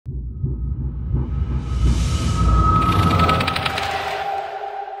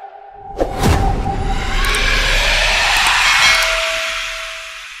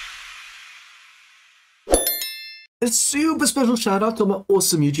A super special shout out to my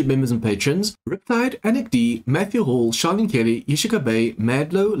awesome YouTube members and patrons, Riptide, Anik D, Matthew Hall, Charlene Kelly, Yishika Bay,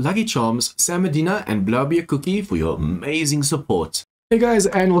 Madlo, Lucky Charms, Sam Medina, and Blaubeer Cookie for your amazing support. Hey guys,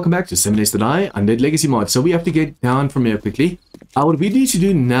 and welcome back to 7 Days to Die, UndeadLegacy mod. So we have to get down from here quickly. What we need to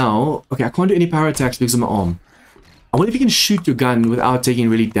do now... Okay, I can't do any power attacks because of my arm. I wonder if you can shoot your gun without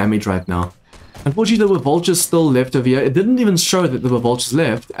taking really damage right now. Unfortunately, there were vultures still left over here. It didn't even show that there were vultures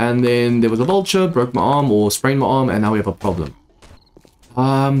left. And then there was a vulture, broke my arm or sprained my arm, and now we have a problem.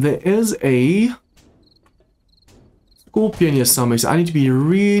 There is a scorpion here somewhere, so I need to be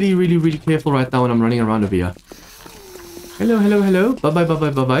really careful right now when I'm running around over here. Hello, hello, hello. Bye-bye, bye-bye,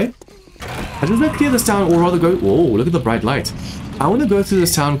 bye-bye. I just want to clear this town, or rather go... Whoa, look at the bright light. I want to go through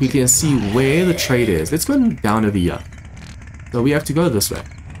this town quickly and see where the trade is. Let's go down over here. So we have to go this way.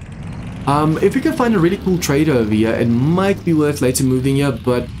 If we can find a really cool trader over here, it might be worth later moving here,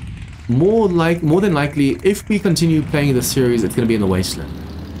 but more than likely, if we continue playing this series, it's going to be in the wasteland.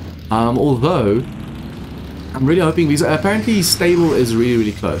 Although, I'm really hoping, because apparently stable is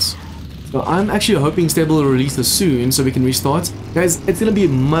really close. So I'm actually hoping stable will release this soon so we can restart. Guys, it's going to be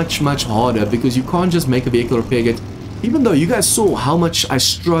much harder because you can't just make a vehicle repair kit. Even though you guys saw how much I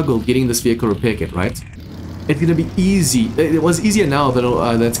struggled getting this vehicle repair kit, right? It's going to be easy. It was easier now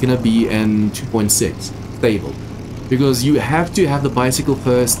than that's going to be in 2.6 stable. Because you have to have the bicycle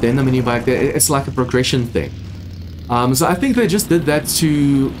first, then the mini bike. It's like a progression thing. So I think they just did that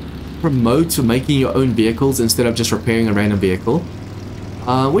to promote making your own vehicles instead of just repairing a random vehicle.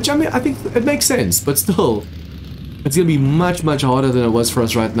 Which, I mean, I think it makes sense, but still, it's going to be much harder than it was for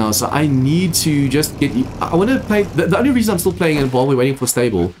us right now. So I need to just get... I want to play... The only reason I'm still playing it while we're waiting for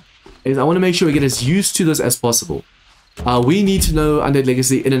stable is I want to make sure we get as used to this as possible. We need to know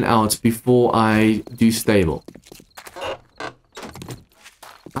UndeadLegacy in and out before I do stable.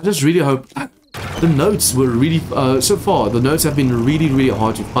 I just really hope... The notes were really... so far, the notes have been really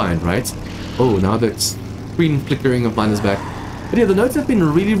hard to find, right? Oh, now that screen flickering of mine is back. But yeah, the notes have been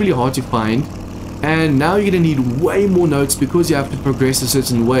really hard to find. And now you're going to need way more notes because you have to progress a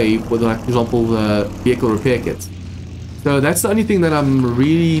certain way for, like, for example, the vehicle repair kit. So that's the only thing that I'm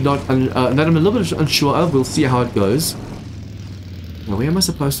really not... that I'm a little bit unsure of. We'll see how it goes. Now, where am I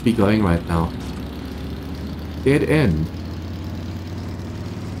supposed to be going right now? Dead end.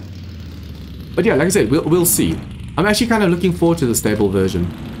 But yeah, like I said, we'll see. I'm actually kind of looking forward to the stable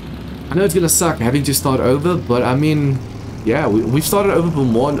version. I know it's going to suck having to start over, but I mean... Yeah, we've started over for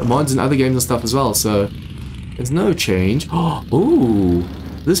mods and other games and stuff as well, so there's no change. Oh,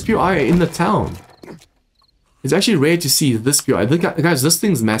 this pure eye in the town. It's actually rare to see this pure eye. Guys, this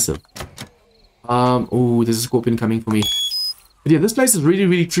thing's massive. Oh, there's a scorpion coming for me. But yeah, this place is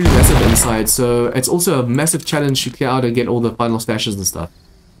really truly massive inside, so it's also a massive challenge to clear out and get all the final stashes and stuff.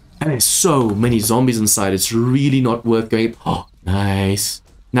 And there's so many zombies inside, it's really not worth going. Oh, nice.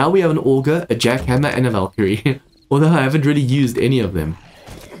 Now we have an auger, a jackhammer, and a Valkyrie. Although I haven't really used any of them.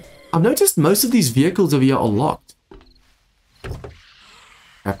 I've noticed most of these vehicles over here are locked.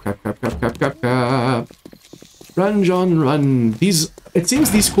 Crap. Run, John, run. It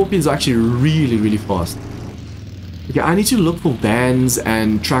seems these scorpions are actually really fast. Okay, I need to look for vans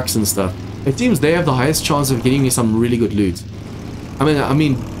and trucks and stuff. It seems they have the highest chance of getting me some really good loot. I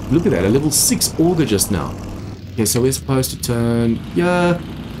mean, look at that, a level 6 auger just now. Okay, so we're supposed to turn... Yeah...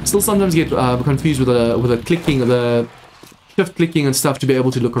 Still sometimes get confused with the clicking, the shift clicking and stuff to be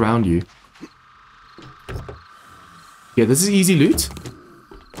able to look around you. Yeah, this is easy loot.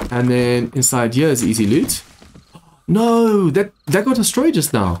 And then inside here is easy loot. No, that got destroyed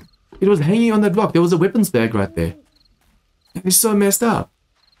just now. It was hanging on that block. There was a weapons bag right there. That is so messed up.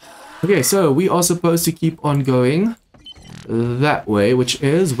 Okay, so we are supposed to keep on going that way, which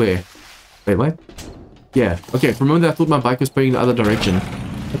is where? Wait, what? Yeah, okay, for a moment I thought my bike was pointing the other direction.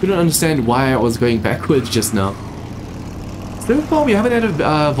 I couldn't understand why I was going backwards just now. So far, we haven't had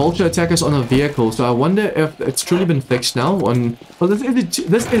a vulture attack us on a vehicle, so I wonder if it's truly been fixed now on... Well, this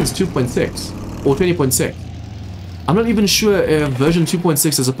is 2.6 or 20.6. I'm not even sure if version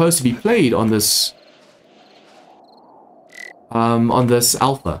 2.6 is supposed to be played on this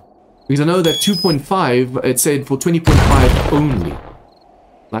alpha. Because I know that 2.5, it said for 20.5 only.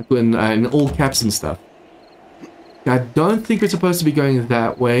 Like in all caps and stuff. I don't think we're supposed to be going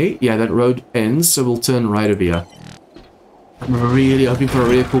that way. Yeah, that road ends, so we'll turn right over here. I'm really hoping for a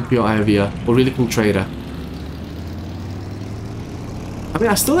really cool PI over here, or really cool trader. I mean,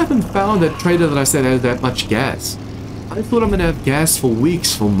 I still haven't found that trader that I said has that much gas. I thought I'm going to have gas for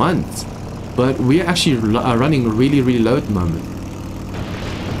weeks, for months. But we're actually running really low at the moment.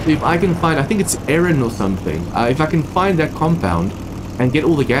 If I can find, I think it's Eren or something. If I can find that compound and get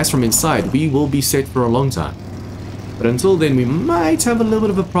all the gas from inside, we will be set for a long time. But until then, we might have a little bit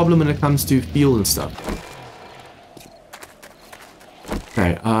of a problem when it comes to fuel and stuff.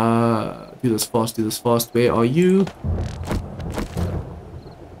 Okay, do this fast, do this fast. Where are you?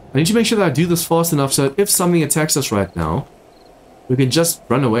 I need to make sure that I do this fast enough so if something attacks us right now, we can just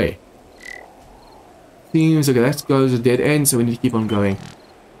run away. Seems, okay, that goes a dead end, so we need to keep on going.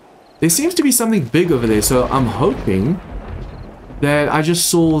 There seems to be something big over there, so I'm hoping that I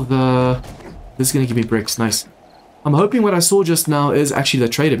just saw the... This is going to give me bricks, nice. I'm hoping what I saw just now is actually the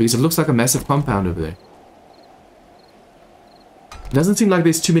trader, because it looks like a massive compound over there. It doesn't seem like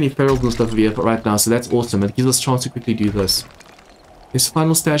there's too many ferals and stuff over here right now, so that's awesome. It gives us a chance to quickly do this. There's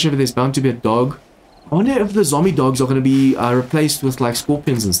final stash over there. There's bound to be a dog. I wonder if the zombie dogs are going to be replaced with like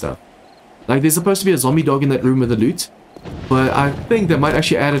scorpions and stuff. Like there's supposed to be a zombie dog in that room with the loot, but I think they might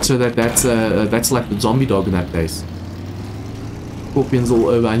actually add it so that that's like the zombie dog in that place. Scorpions all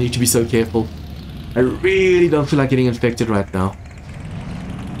over. I need to be so careful. I really don't feel like getting infected right now.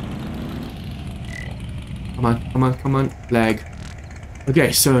 Come on, come on, come on. Lag.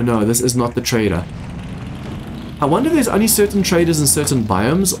 Okay, so no, this is not the trader. I wonder if there's only certain traders in certain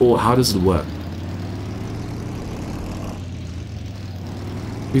biomes, or how does it work?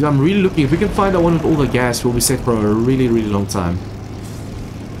 Because I'm really looking, if we can find out one with all the gas, we'll be set for a really, really long time.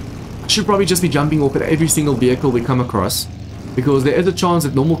 I should probably just be jumping off at every single vehicle we come across, because there is a chance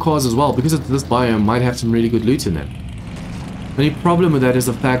that normal cars as well, because of this biome, might have some really good loot in them. The only problem with that is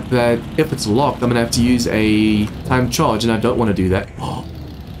the fact that if it's locked, I'm going to have to use a timed charge, and I don't want to do that. Oh,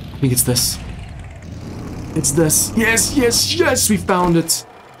 I think it's this. It's this. Yes, yes, yes, we found it.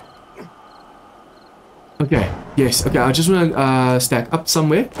 Okay, yes, okay, I just want to stack up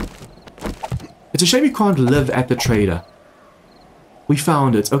somewhere. It's a shame you can't live at the trader. We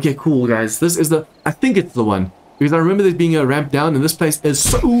found it. Okay, cool, guys. This is the... I think it's the one. Because I remember there being a ramp down, and this place is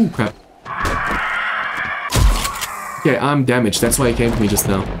so... Ooh, crap. Okay, I'm damaged. That's why it came for me just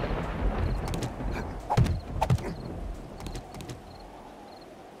now.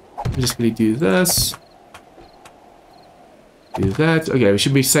 Let me just really do this. Do that. Okay, we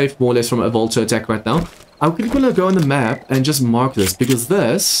should be safe more or less from a vulture attack right now. I'm quickly going to go on the map and just mark this, because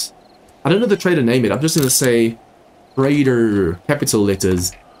this... I don't know the trader name it. I'm just going to say trader, capital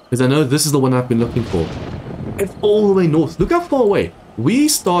letters, because I know this is the one I've been looking for. It's all the way north. Look how far away. We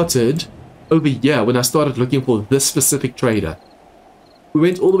started over here when I started looking for this specific trader. We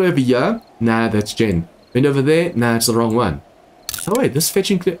went all the way over here. Nah, that's Jen. Went over there. Nah, it's the wrong one. Oh wait, this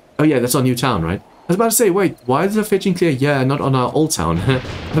fetching clear... Oh yeah, that's our new town, right? I was about to say, wait, why is the fetching clear here, not on our old town? I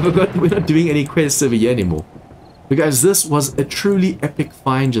forgot we're not doing any quests over here anymore. But guys, this was a truly epic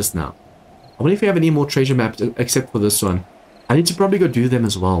find just now. I wonder if we have any more treasure maps except for this one. I need to probably go do them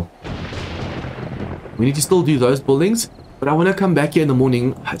as well. We need to still do those buildings, but I want to come back here in the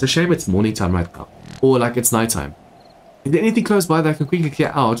morning. It's a shame it's morning time right now. Or like it's nighttime. Is there anything close by that I can quickly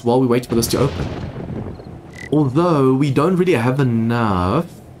clear out while we wait for this to open? Although we don't really have enough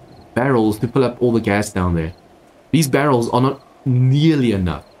barrels to fill up all the gas down there. These barrels are not nearly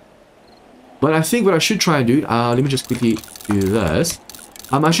enough. But I think what I should try and do, let me just quickly do this.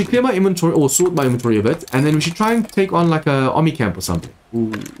 I should clear my inventory, or sort my inventory a bit, and then we should try and take on like a army camp or something.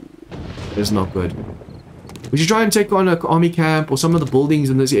 Ooh, that is not good. We should try and take on an army camp or some of the buildings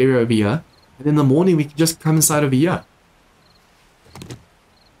in this area over here, and in the morning we can just come inside over here.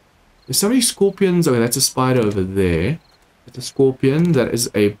 There's so many scorpions. Okay, that's a spider over there. That's a scorpion. That is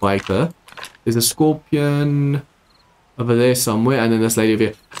a biker. There's a scorpion over there somewhere, and then this lady over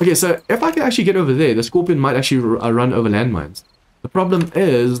here. Okay, so if I can actually get over there, the scorpion might actually run over landmines. The problem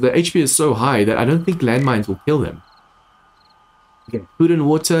is the HP is so high that I don't think landmines will kill them. Okay, food and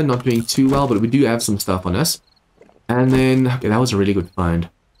water, not doing too well, but we do have some stuff on us. And then, okay, that was a really good find.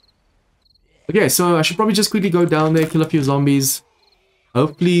 Okay, so I should probably just quickly go down there, kill a few zombies.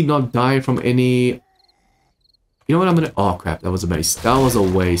 Hopefully not die from any... You know what I'm gonna... Oh crap, that was a waste. That was a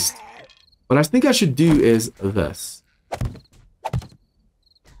waste. What I think I should do is this.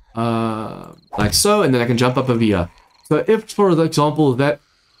 Like so, and then I can jump up over here. So if, for example, that...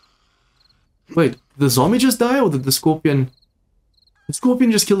 Wait, did the zombie just die, or did the scorpion... The scorpion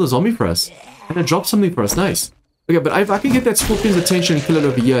just killed the zombie for us. And it dropped something for us, nice. Okay, but if I can get that scorpion's attention and kill it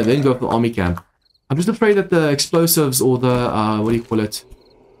over here, and then go for the army camp. I'm just afraid that the explosives, or the, what do you call it?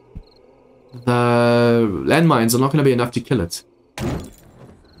 The landmines are not going to be enough to kill it.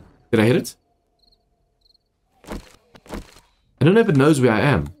 Did I hit it? I don't know if it knows where I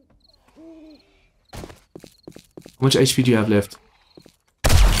am. How much HP do you have left?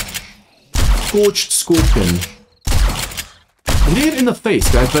 Scorched scorpion. I'm hitting it in the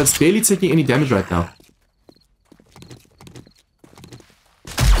face, guys, but it's barely taking any damage right now.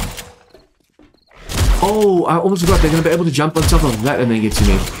 Oh, I almost forgot they're going to be able to jump on top of that and then get to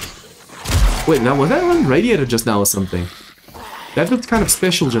me. Wait, now was that one radiator just now or something? That looked kind of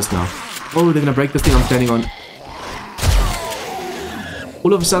special just now. Oh, they're going to break this thing I'm standing on.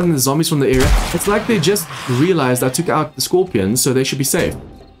 All of a sudden, there's zombies from the area. It's like they just realized I took out the scorpions, so they should be safe.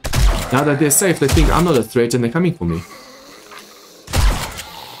 Now that they're safe, they think I'm not a threat and they're coming for me.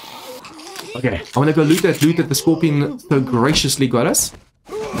 Okay, I want to go loot that the scorpion so graciously got us.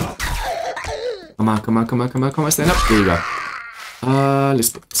 Come on, come on, come on, come on, come on, stand up. There you go. Let's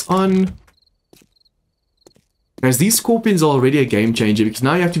put this on. Guys, these scorpions are already a game changer because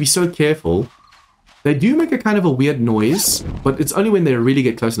now you have to be so careful. They do make a kind of a weird noise, but it's only when they really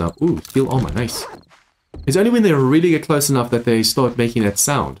get close enough. Ooh, steel armor, nice. It's only when they really get close enough that they start making that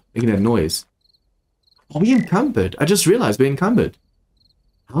sound, making that noise. Are we encumbered? I just realized we're encumbered.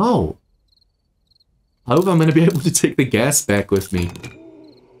 How? I hope I'm going to be able to take the gas back with me.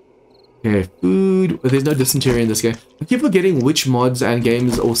 Okay, food. Well, there's no dysentery in this game. I keep forgetting which mods and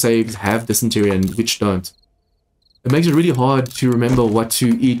games or saves have dysentery and which don't. It makes it really hard to remember what to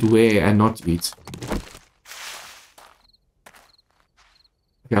eat where and not to eat.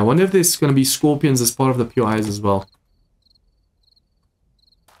 Okay, I wonder if there's going to be scorpions as part of the POIs as well.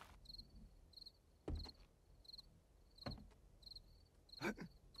 Okay,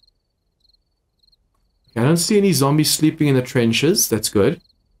 I don't see any zombies sleeping in the trenches. That's good.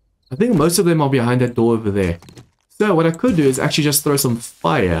 I think most of them are behind that door over there. So what I could do is actually just throw some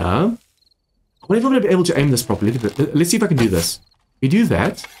fire. I wonder if I'm going to be able to aim this properly. Let's see if I can do this. We do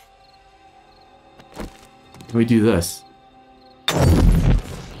that. And we do this.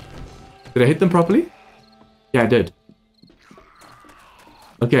 Did I hit them properly? Yeah, I did.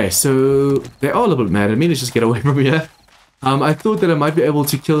 Okay, so they are a little bit mad at me. Let's just get away from here. I thought that I might be able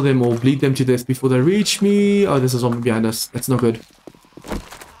to kill them or bleed them to death before they reach me. Oh, there's a zombie behind us. That's not good.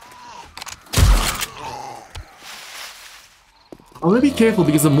 I want to be careful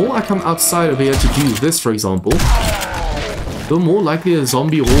because the more I come outside over here to do this, for example, the more likely a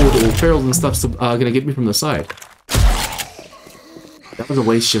zombie horde or ferals and stuff are going to get me from the side. That was a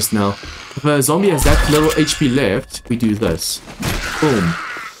waste just now. If a zombie has that little HP left, we do this. Boom.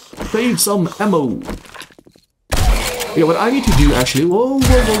 Save some ammo. Yeah, what I need to do actually... Whoa,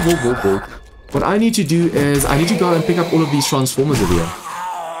 whoa, whoa, whoa, whoa, whoa. What I need to do is I need to go and pick up all of these transformers over here.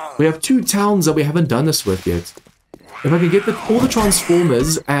 We have 2 towns that we haven't done this with yet. If I can get all the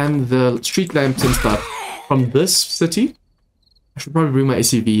transformers and the street lamps and stuff from this city, I should probably bring my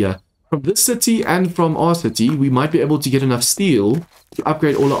SUV here. From this city and from our city, we might be able to get enough steel to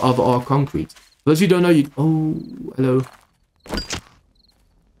upgrade all of our concrete. For those of you who don't know, you... Oh, hello.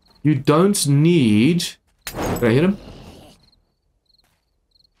 You don't need... Did I hit him?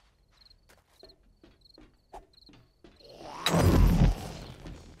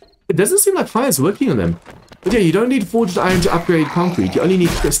 It doesn't seem like fire's working on them. But yeah, you don't need forged iron to upgrade concrete. You only need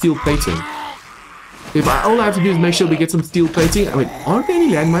steel plating. All I have to do is make sure we get some steel plating. I mean, aren't there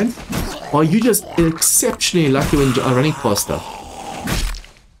any landmines? Or are you just exceptionally lucky when running past stuff?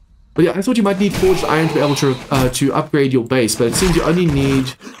 But yeah, I thought you might need forged iron to be able to upgrade your base. But it seems you only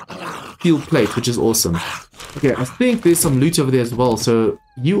need steel plate, which is awesome. Okay, I think there's some loot over there as well. So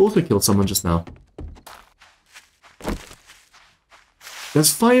you also killed someone just now.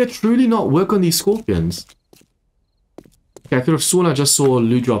 Does fire truly not work on these scorpions? Okay, I could have sworn I just saw a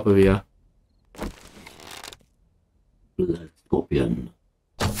loot drop over here. Blood scorpion.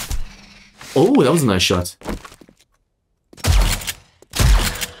 Oh, that was a nice shot.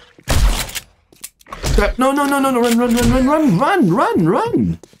 No, no, no, no, no, run, run, run, run, run, run, run,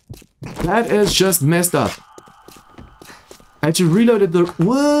 run! That is just messed up. I had to reload at the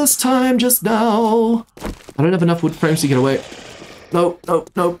worst time just now. I don't have enough wood frames to get away. No, no,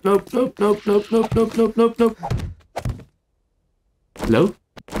 no, no, no, no, no, no, no, no, no, no. Hello?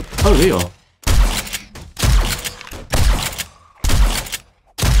 Oh, there you are.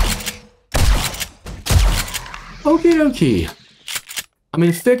 Okay, okay. I'm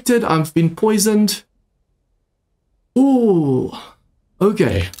infected. I've been poisoned. Ooh.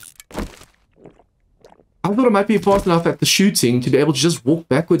 Okay. I thought I might be fast enough at the shooting to be able to just walk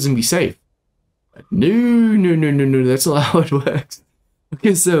backwards and be safe. But no, no, no, no, no. That's not how it works.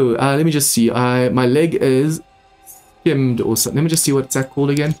 Okay, so let me just see. My leg is skimmed or something. Let me just see what's that called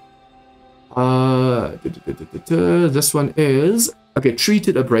again. This one is okay.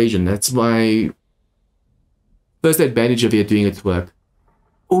 Treated abrasion. That's my first advantage of here doing its work.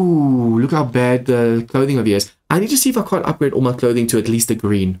 Oh, look how bad the clothing of here is. I need to see if I can't upgrade all my clothing to at least a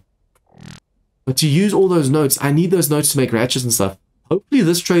green. But to use all those notes, I need those notes to make ratchets and stuff. Hopefully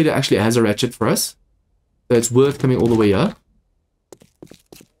this trader actually has a ratchet for us. So it's worth coming all the way up.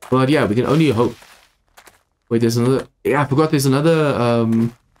 But yeah, we can only hope. Wait, there's another... Yeah, I forgot there's another,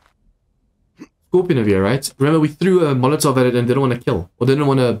 scorpion over here, right? Remember, we threw a Molotov at it and didn't want to kill. Or didn't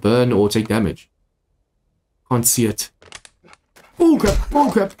want to burn or take damage. Can't see it. Oh, crap.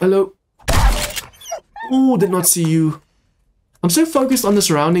 Oh, crap. Hello. Oh, did not see you. I'm so focused on the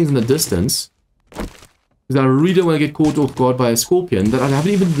surroundings in the distance. Because I really don't want to get caught off guard by a scorpion that I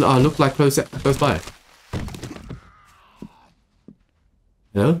haven't even looked like close by.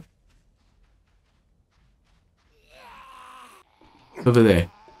 Hello? Over there.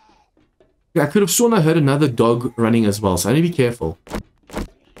 Yeah, I could have sworn I heard another dog running as well, so I need to be careful.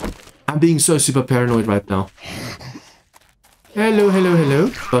 I'm being so super paranoid right now. Hello, hello, hello.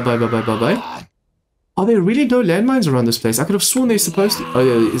 Bye-bye, bye-bye, bye-bye. Are there really no landmines around this place? I could have sworn they're supposed to... Oh,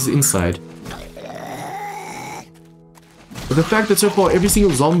 yeah, it's inside. But the fact that so far every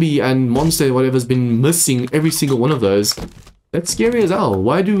single zombie and monster, whatever, has been missing every single one of those, that's scary as hell.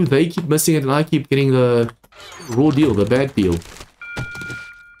 Why do they keep missing it and I keep getting the raw deal, the bad deal?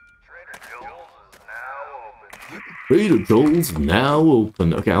 Trader Joel's now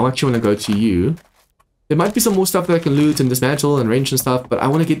open. Okay, I actually want to go to you. There might be some more stuff that I can loot and dismantle and range and stuff, but I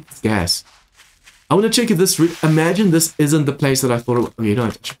want to get this gas. I want to check if this... Imagine this isn't the place that I thought it was. Okay, you know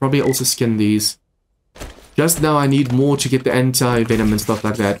what? I should probably also skin these. Just now I need more to get the anti-venom and stuff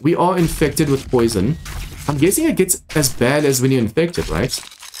like that. We are infected with poison. I'm guessing it gets as bad as when you're infected, right?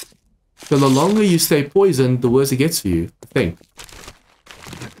 So the longer you stay poisoned, the worse it gets for you, I think.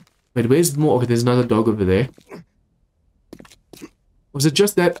 Wait, where's more? Okay, there's another dog over there. Was it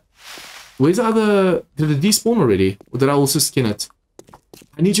just that? Where's the other... Did it despawn already? Or did I also skin it?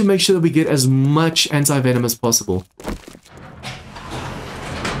 I need to make sure that we get as much anti-venom as possible.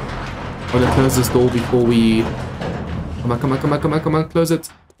 I'm gonna close this door before we... Come on, come on, come on, come on, come on, close it.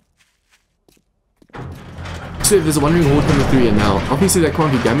 So if there's a wandering horde coming through here now, obviously that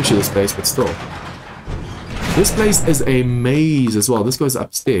can't do damage to this place, but still. This place is a maze as well. This goes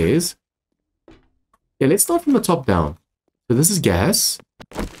upstairs. Yeah, let's start from the top down. So this is gas.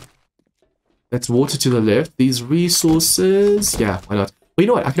 That's water to the left. These resources... Yeah, why not? But you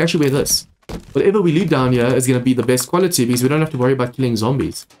know what? I can actually wear this. Whatever we leave down here is going to be the best quality because we don't have to worry about killing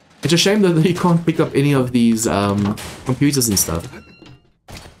zombies. It's a shame that you can't pick up any of these computers and stuff.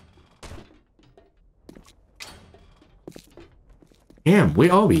 Damn,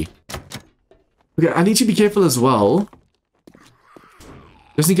 where are we? Okay, I need to be careful as well.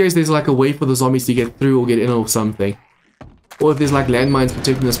 Just in case there's like a way for the zombies to get through or get in or something. Or if there's like landmines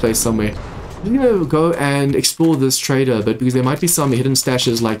protecting this place somewhere. I'm gonna go and explore this trader a bit because there might be some hidden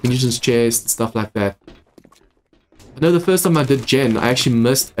stashes like munitions chests, stuff like that. I know the first time I did Gen, I actually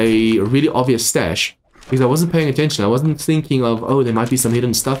missed a really obvious stash because I wasn't paying attention. I wasn't thinking of, oh, there might be some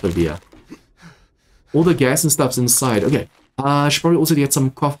hidden stuff over here. All the gas and stuff's inside. Okay, I should probably also get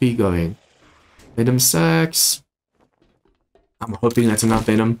some coffee going. Venom sacks. I'm hoping that's enough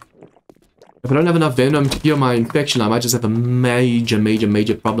venom. If I don't have enough venom to cure my infection, I might just have a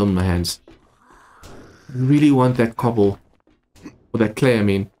major problem in my hands. I really want that cobble. Or that clay, I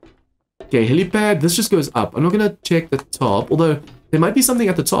mean. Okay, helipad, this just goes up. I'm not going to check the top, although there might be something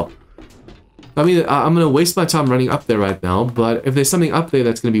at the top. I mean, I'm going to waste my time running up there right now, but if there's something up there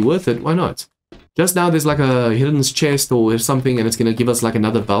that's going to be worth it, why not? Just now there's like a hidden chest or something and it's going to give us like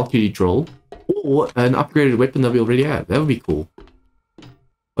another Valkyrie drill. Or an upgraded weapon that we already have. That would be cool.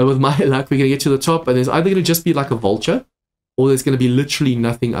 But with my luck, we're going to get to the top and there's either going to just be like a vulture or there's going to be literally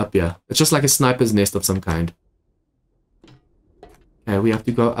nothing up here. It's just like a sniper's nest of some kind. Okay, we have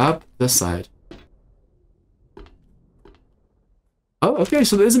to go up this side. Oh, okay,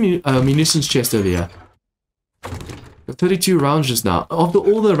 so there's a munitions chest over here. 32 rounds just now. After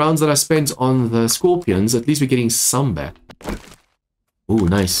all the rounds that I spent on the scorpions, at least we're getting some back. Oh,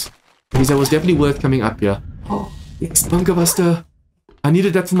 nice. Because that was definitely worth coming up here. Oh, yes, Bunker Buster. I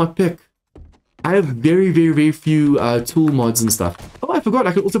needed that for my pick. I have very few tool mods and stuff. Oh, I forgot.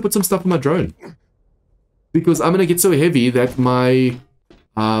 I could also put some stuff on my drone. Because I'm going to get so heavy that my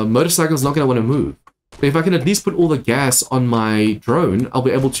motorcycle's not going to want to move. But if I can at least put all the gas on my drone, I'll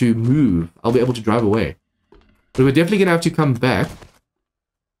be able to move. I'll be able to drive away. But we're definitely going to have to come back.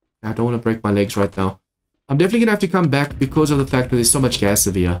 I don't want to break my legs right now. I'm definitely going to have to come back because of the fact that there's so much gas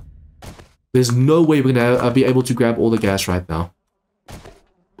over here. There's no way we're going to be able to grab all the gas right now.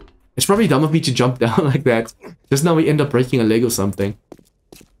 It's probably dumb of me to jump down like that. Just now we end up breaking a leg or something.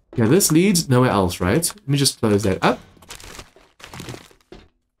 Yeah, this leads nowhere else, right? Let me just close that up.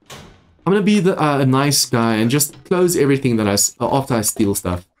 I'm going to be a nice guy and just close everything that after I steal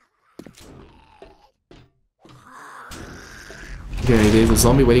stuff. Okay, there's a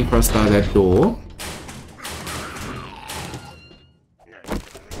zombie waiting for us by that door.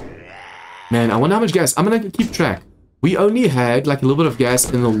 Man, I wonder how much gas. I'm gonna keep track. We only had like a little bit of gas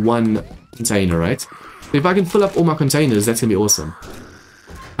in the one container, right? So if I can fill up all my containers, that's gonna be awesome.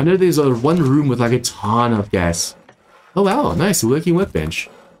 I know there's one room with like a ton of gas. Oh wow, nice, working workbench.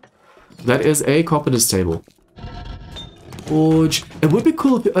 That is a carpenter's table. Forge. It would be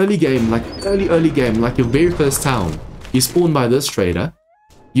cool if the early game, like early game, like your very first town, you spawn by this trader.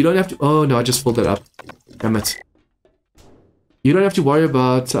 You don't have to. Oh no, I just filled it up. Damn it. You don't have to worry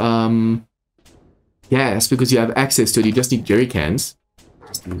about gas because you have access to it. You just need jerry cans.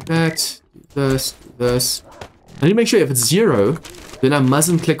 Just do that. Do this. I need to make sure if it's 0, then I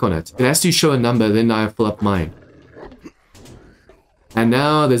mustn't click on it. It has to show a number, then I fill up mine. And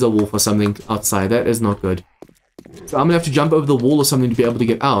now there's a wolf or something outside. That is not good. So I'm gonna have to jump over the wall or something to be able to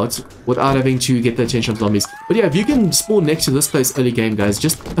get out without having to get the attention of zombies. But yeah, if you can spawn next to this place early game, guys,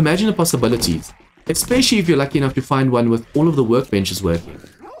 just imagine the possibilities. Especially if you're lucky enough to find one with all of the workbenches working.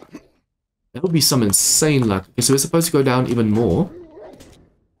 That would be some insane luck. Okay, so we're supposed to go down even more.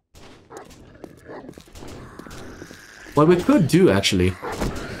 What we could do, actually...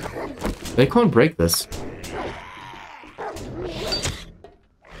 They can't break this.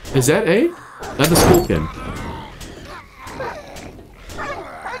 Is that another scorpion?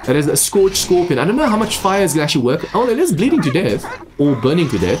 That is a scorched scorpion. I don't know how much fire is going to actually work. Oh, it is bleeding to death. Or burning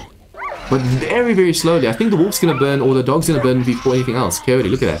to death. But very, very slowly. I think the wolf's going to burn, or the dog's going to burn before anything else. Coyote,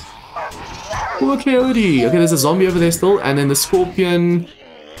 look at that. Oh, coyote. Okay, there's a zombie over there still. And then the scorpion...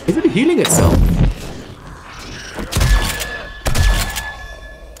 Is it healing itself?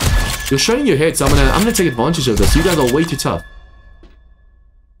 You're showing your head, so I'm gonna take advantage of this. You guys are way too tough.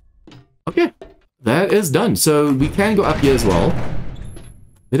 Okay. That is done. So we can go up here as well.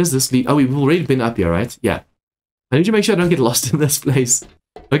 Where does this lead? Oh, we've already been up here, right? Yeah. I need to make sure I don't get lost in this place.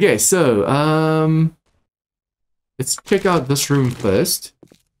 Okay, so, let's check out this room first.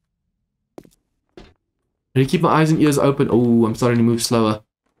 I need to keep my eyes and ears open. Oh, I'm starting to move slower.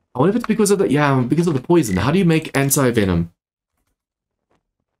 I wonder if it's because of the, yeah, because of the poison. How do you make anti-venom?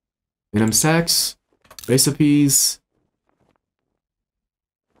 Venom sacks, recipes.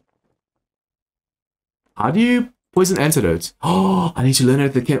 How do you poison antidote? Oh, I need to learn it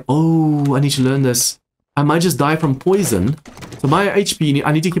at the camp. Oh, I need to learn this. I might just die from poison. So my HP,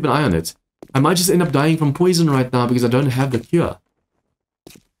 I need to keep an eye on it. I might just end up dying from poison right now because I don't have the cure.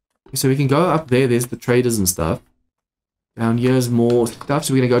 So we can go up there. There's the traders and stuff. Down here's more stuff.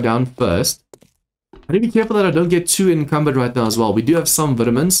 So we're going to go down first. I need to be careful that I don't get too encumbered right now as well. We do have some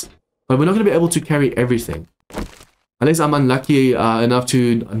vitamins, but we're not going to be able to carry everything. Unless I'm unlucky enough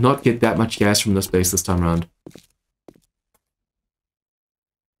to not get that much gas from this place this time around.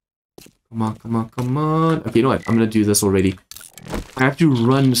 Come on, come on, come on. Okay, you know what? I'm going to do this already. I have to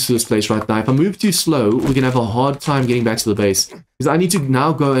run to this place right now. If I move too slow, we're going to have a hard time getting back to the base. Because I need to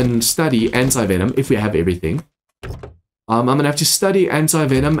now go and study anti-venom if we have everything. I'm going to have to study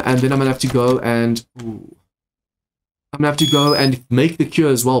anti-venom and then I'm going to have to go and... Ooh, I'm going to have to go and make the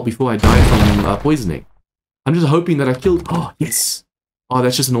cure as well before I die from poisoning. I'm just hoping that I killed... Oh, yes! Oh,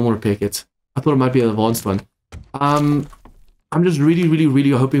 that's just a normal repair kit. I thought it might be an advanced one. I'm just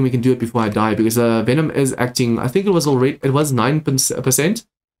really hoping we can do it before I die because Venom is acting... I think it was 9%.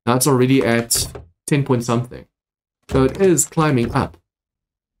 Now it's already at 10 point something. So it is climbing up.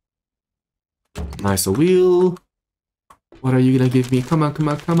 Nice, a wheel. What are you gonna give me? Come on, come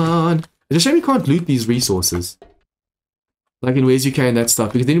on, come on. It's a shame you can't loot these resources. Like in ways you can, that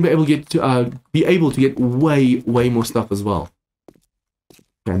stuff, because then you'll be able to get way more stuff as well.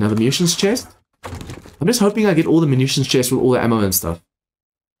 Okay, another munitions chest. I'm just hoping I get all the munitions chests with all the ammo and stuff.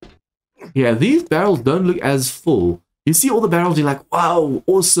 Yeah, these barrels don't look as full. You see all the barrels, you're like, wow,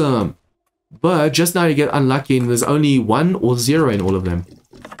 awesome. But just now you get unlucky and there's only 1 or 0 in all of them.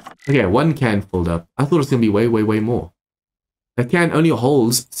 Okay, 1 can filled up. I thought it was going to be way more. That can only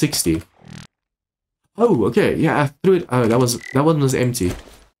holds 60. Oh, okay, yeah, I threw it. Oh, that one was empty.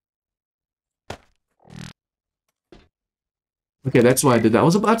 Okay, that's why I did that. I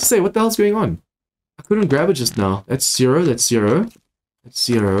was about to say, what the hell's going on? I couldn't grab it just now. That's 0, that's 0. That's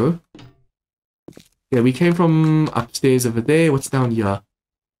 0. Yeah, we came from upstairs over there. What's down here?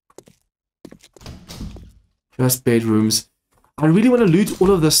 Just bedrooms. I really want to loot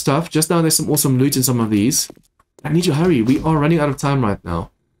all of this stuff. Just now there's some awesome loot in some of these. I need to hurry. We are running out of time right now.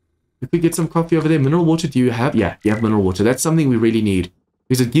 If we get some coffee over there. Mineral water, do you have? Yeah, you have mineral water. That's something we really need.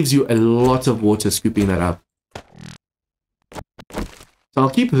 Because it gives you a lot of water scooping that up. So I'll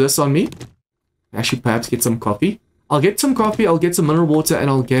keep this on me. Actually, perhaps get some coffee. I'll get some coffee, I'll get some mineral water, and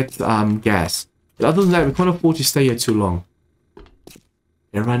I'll get gas. But other than that, we can't afford to stay here too long.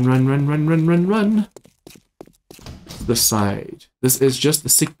 Yeah, run. This side. This is just the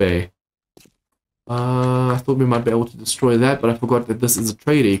sick bay. I thought we might be able to destroy that, but I forgot that this is a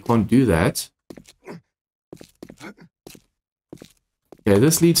trader. You can't do that. Okay,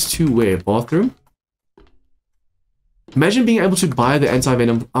 this leads to where? Bathroom? Imagine being able to buy the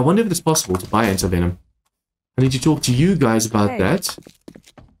anti-venom. I wonder if it's possible to buy anti-venom. I need to talk to you guys about that.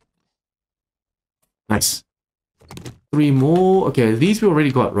 Nice. 3 more. Okay, these we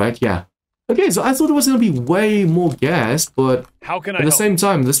already got, right? Yeah. Okay, so I thought it was going to be way more gas, but at the same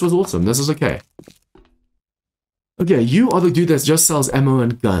time, this was awesome. This is okay. Okay, you are the dude that just sells ammo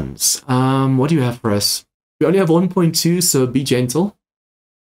and guns. What do you have for us? We only have 1.2, so be gentle.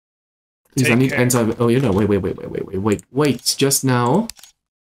 Please, I need anti... Oh, you know, wait. Just now.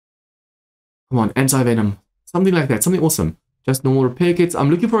 Come on, anti-venom. Something like that. Something awesome. Just normal repair kits. I'm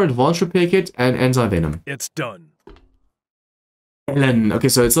looking for advanced repair kit and anti-venom. It's done. Elen. Okay,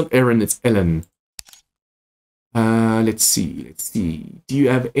 so it's not Eren, it's Elen. Let's see. Do you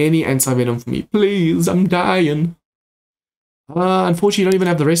have any anti-venom for me? Please, I'm dying. Unfortunately, you don't even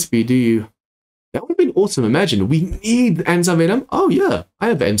have the recipe, do you? That would have been awesome. Imagine, we need anti-venom. Oh, yeah, I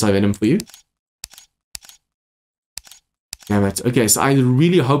have anti-venom for you. Damn it. Okay, so I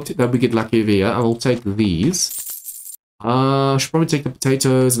really hoped that we get lucky over here. I will take these. Should probably take the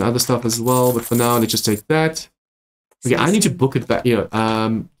potatoes and other stuff as well, but for now, let's just take that. Okay, I need to book it back here.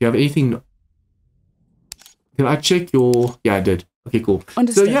 Do you have anything? Can I check your... Yeah, I did. Okay, cool.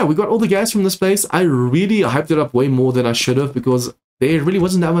 Understood. So yeah, we got all the gas from this place. I really hyped it up way more than I should have because there really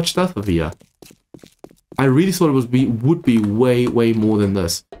wasn't that much stuff over here. I really thought it would be way more than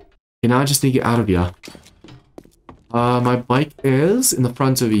this. Okay, now I just need to get out of here. My bike is in the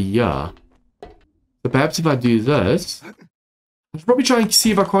front of here. So perhaps if I do this, I should probably try and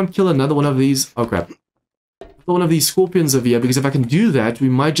see if I can't kill another one of these. Oh crap. One of these scorpions over here, because if I can do that, we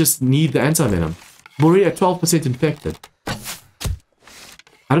might just need the anti-venom. We're already at 12% infected.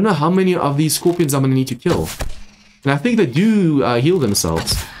 I don't know how many of these scorpions I'm going to need to kill. And I think they do heal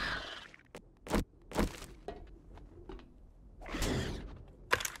themselves.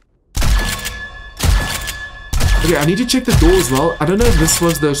 Okay, I need to check the door as well. I don't know if this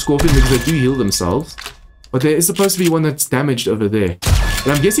was the scorpion because they do heal themselves. But there is supposed to be one that's damaged over there.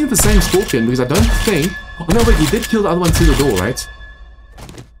 And I'm guessing it's the same scorpion because I don't think... Oh no, wait, we did kill the other one through the door, right?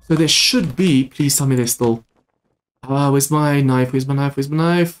 So there should be... Please tell me there's still... where's my knife? Where's my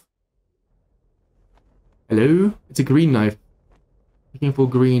knife? Hello? It's a green knife. Looking for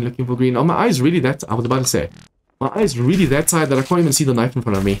green. Oh, my eye's really that... I was about to say. My eye's really that tired that I can't even see the knife in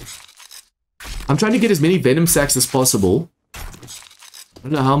front of me. I'm trying to get as many venom sacks as possible. I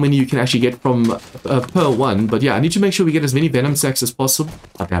don't know how many you can actually get from per one, but yeah, I need to make sure we get as many venom sacks as possible.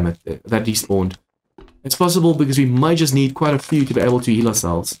 Oh, damn it, that despawned. It's possible because we might just need quite a few to be able to heal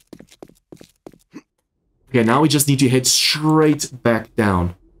ourselves. Okay, now we just need to head straight back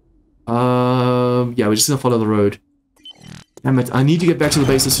down. Yeah, we're just gonna follow the road. Damn it, I need to get back to the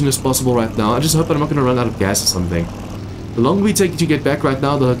base as soon as possible right now. I just hope that I'm not gonna run out of gas or something. The longer we take to get back right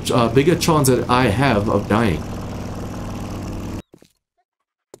now, the bigger chance that I have of dying.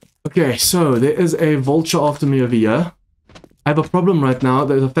 Okay, so there is a vulture after me over here. I have a problem right now,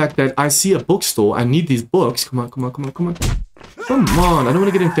 the fact that I see a bookstore. I need these books. Come on. Come on, I don't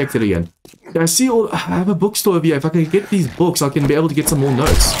want to get infected again. I have a bookstore over here. If I can get these books, I can be able to get some more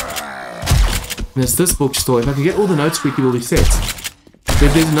notes. There's this bookstore. If I can get all the notes quickly, we'll be set.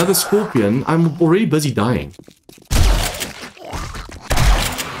 If there's another scorpion, I'm already busy dying.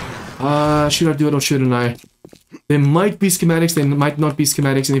 Should I do it or shouldn't I? There might be schematics, there might not be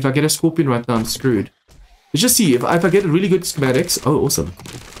schematics, and if I get a scorpion right now, I'm screwed. Let's just see, if I get really good schematics... Oh, awesome.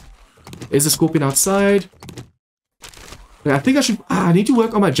 There's a scorpion outside. I think I need to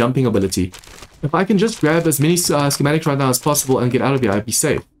work on my jumping ability. If I can just grab as many schematics right now as possible and get out of here, I'd be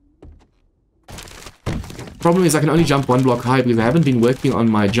safe. Problem is I can only jump 1 block high because I haven't been working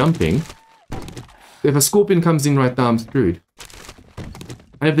on my jumping. If a scorpion comes in right now, I'm screwed.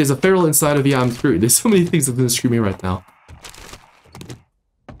 And if there's a feral inside of here, I'm screwed. There's so many things that are going to screw me right now.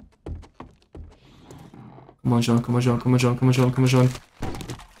 Come on, John.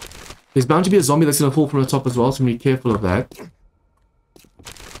 There's bound to be a zombie that's going to fall from the top as well, so be careful of that.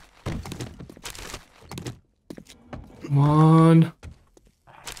 Come on.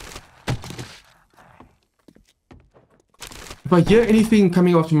 If I hear anything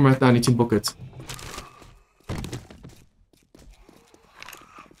coming after me right now, I need to book it.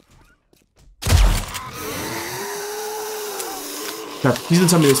 Crap, please don't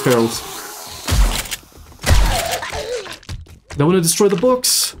tell me there's ferals. Don't want to destroy the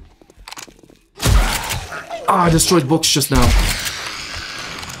books. Ah, I destroyed books just now.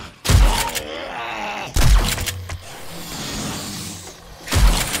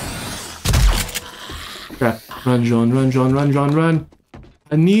 Crap. Run, John, run, John, run, John, run.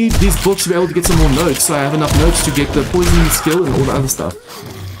 I need these books to be able to get some more notes, so I have enough notes to get the poisoning skill and all the other stuff.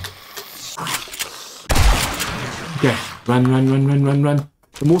 Okay, run, run, run, run, run, run.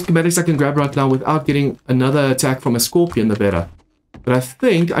 The more schematics I can grab right now without getting another attack from a scorpion, the better. But I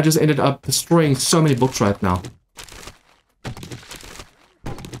think I just ended up destroying so many books right now.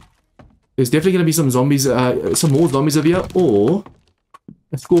 There's definitely going to be some zombies, some more zombies over here, or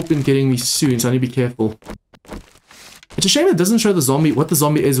a scorpion getting me soon, so I need to be careful. It's a shame it doesn't show the zombie, what the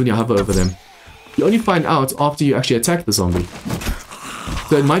zombie is when you hover over them. You only find out after you actually attack the zombie.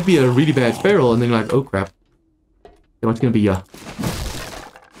 So it might be a really bad feral, and then you're like, oh crap. Then what's going to be here?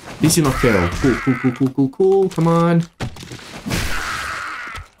 At least you're not feral. Cool, cool, cool, cool, cool, cool. Come on.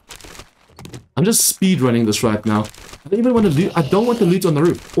 I'm just speed running this right now. I don't even want to loot. I don't want the loot on the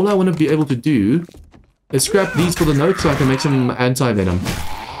roof. All I want to be able to do is scrap these for the notes so I can make some anti-venom.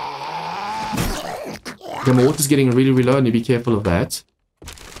 Okay, my water's getting really, really low. I need to be careful of that.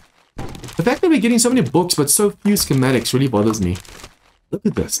 The fact that we're getting so many books but so few schematics really bothers me. Look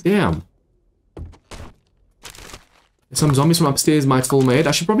at this. Damn. Some zombies from upstairs might fall my head.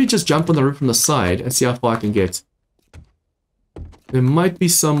 I should probably just jump on the roof from the side and see how far I can get. There might be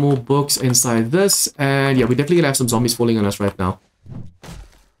some more books inside this. And yeah, we're definitely going to have some zombies falling on us right now.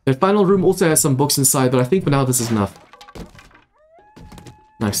 The final room also has some books inside, but I think for now this is enough.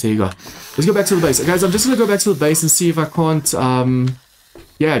 Nice, there you go. Let's go back to the base. Guys, I'm just going to go back to the base and see if I can't...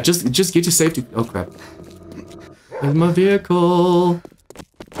 yeah, just get to safety. Oh, crap. There's my vehicle.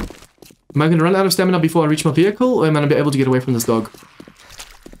 Am I going to run out of stamina before I reach my vehicle, or am I going to be able to get away from this dog?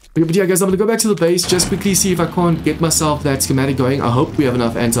 Okay, but yeah, guys, I'm going to go back to the base, just quickly see if I can't get myself that schematic going. I hope we have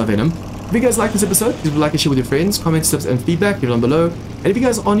enough anti-venom. If you guys like this episode, please like and share with your friends, comments, tips, and feedback here down below. And if you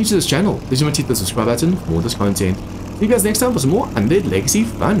guys are new to this channel, please remember to hit the subscribe button for more this content. See you guys next time for some more Undead Legacy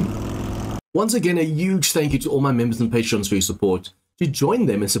fun. Once again, a huge thank you to all my members and patrons for your support. To join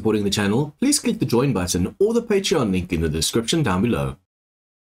them in supporting the channel, please click the join button or the Patreon link in the description down below.